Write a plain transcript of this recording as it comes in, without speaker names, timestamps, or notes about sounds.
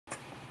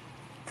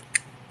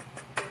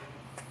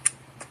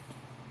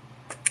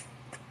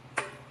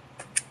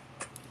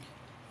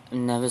I've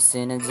never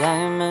seen a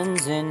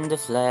diamond in the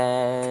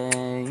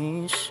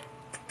flesh.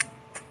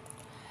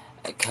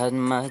 I cut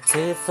my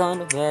teeth on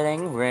the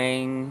wedding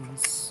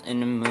rings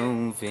in the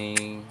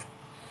movie,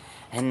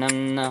 and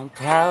I'm not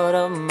proud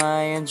of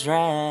my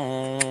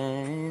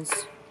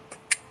address.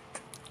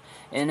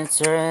 In a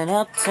turn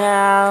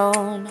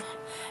uptown,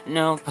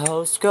 no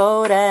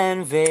postcode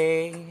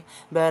envy,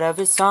 but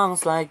every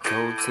song's like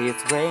gold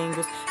teeth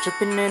rangers,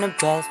 dripping in a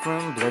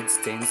bathroom,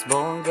 bloodstains,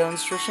 bowling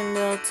guns, rushing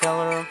the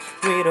hotel room.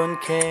 We don't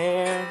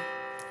care.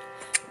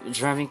 We're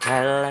driving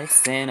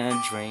Cadillacs in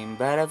a dream,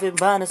 but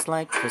everybody's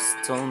like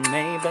crystal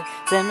Maybach,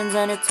 diamonds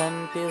on a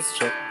timepiece,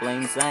 jet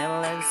planes,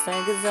 islands,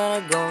 tigers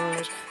on a gold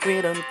leash.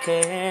 We don't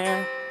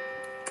care.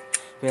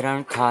 We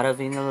aren't caught up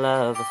in a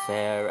love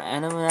affair,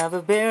 and we'll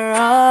never be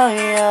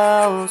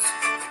royals.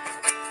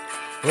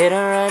 Hit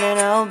and run in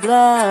our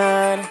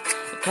blood.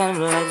 The kind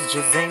of lights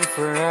just ain't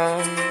for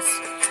us.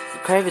 We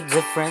crave a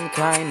different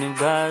kind of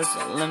buzz.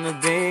 Let me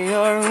be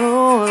your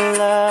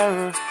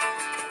ruler.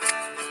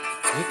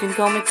 You can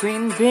call me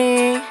Queen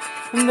Bee,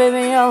 and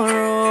baby I'll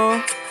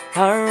rule.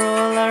 I'll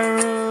rule, I'll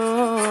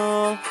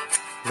rule.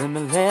 Let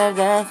me live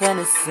that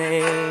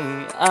fantasy.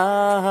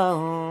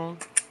 Oh.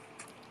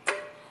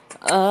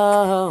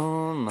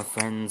 Oh, my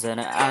friends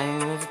and I,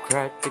 we've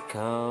cracked the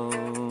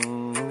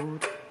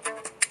code.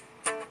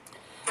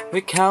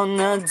 We count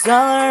the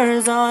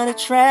dollars on the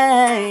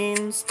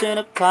trains to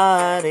the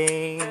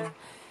party,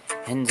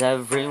 and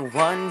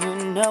everyone who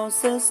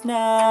knows us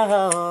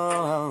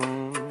knows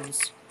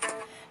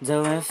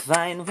that we're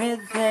fine with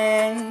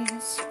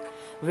this.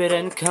 We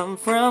didn't come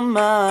from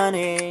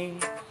money,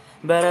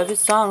 but every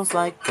song's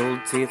like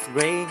gold teeth,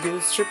 gray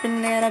goose,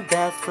 tripping in a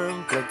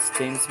bathroom,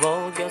 bloodstains,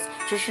 vulgars,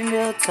 trashing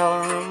the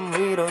hotel room.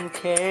 We don't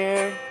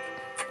care.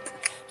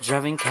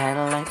 Driving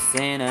Cadillacs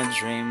in a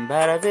dream,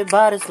 but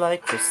everybody's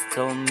like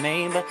crystal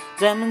Maybach,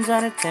 diamonds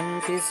on a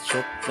timepiece,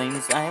 jet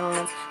planes,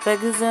 islands,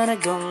 tigers on a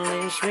gold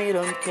leash. We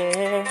don't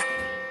care.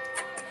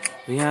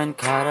 We aren't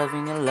caught up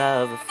in a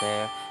love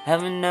affair,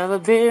 and we'll never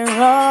be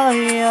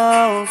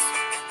royals.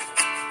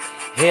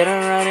 Hit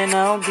and run in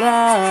our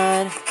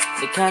blood.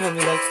 The kind of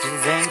looks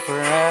just ain't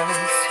for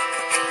us.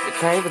 We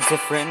crave a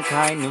different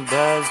kind of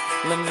buzz.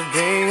 Let me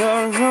be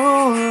your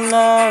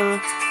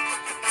ruler.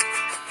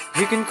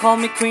 You can call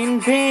me Queen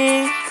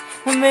Bee,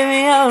 and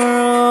baby I'll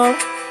rule.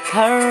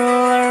 I'll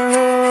rule, I'll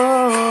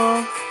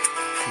rule.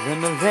 Let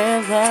me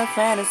live that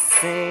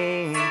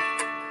fantasy.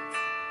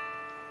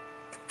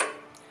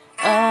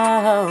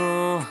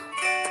 Oh,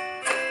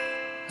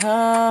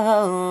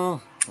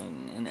 oh,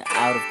 and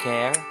out of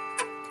care,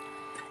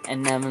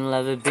 and never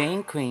love it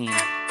being queen.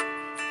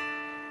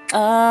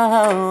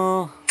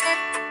 Oh,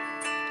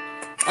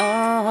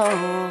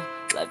 oh,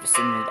 life is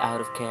in it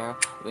out of care.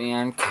 We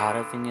aren't caught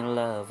up in your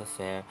love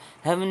affair,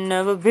 and we'll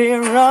never be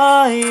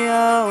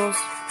royals.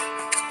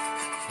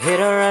 Hit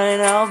or run in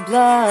our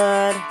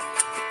blood.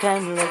 The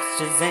kind of looks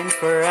just ain't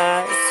for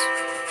us.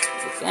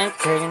 We can't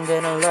craving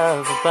that I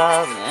love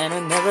above, and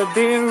I'll never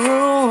be a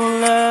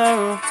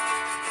ruler.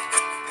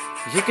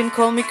 You can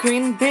call me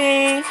Queen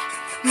Bee,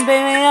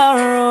 baby I'll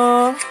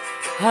rule.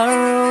 I'll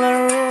rule,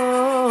 I'll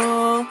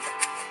rule.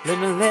 Let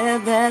me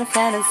live that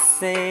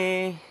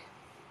fantasy.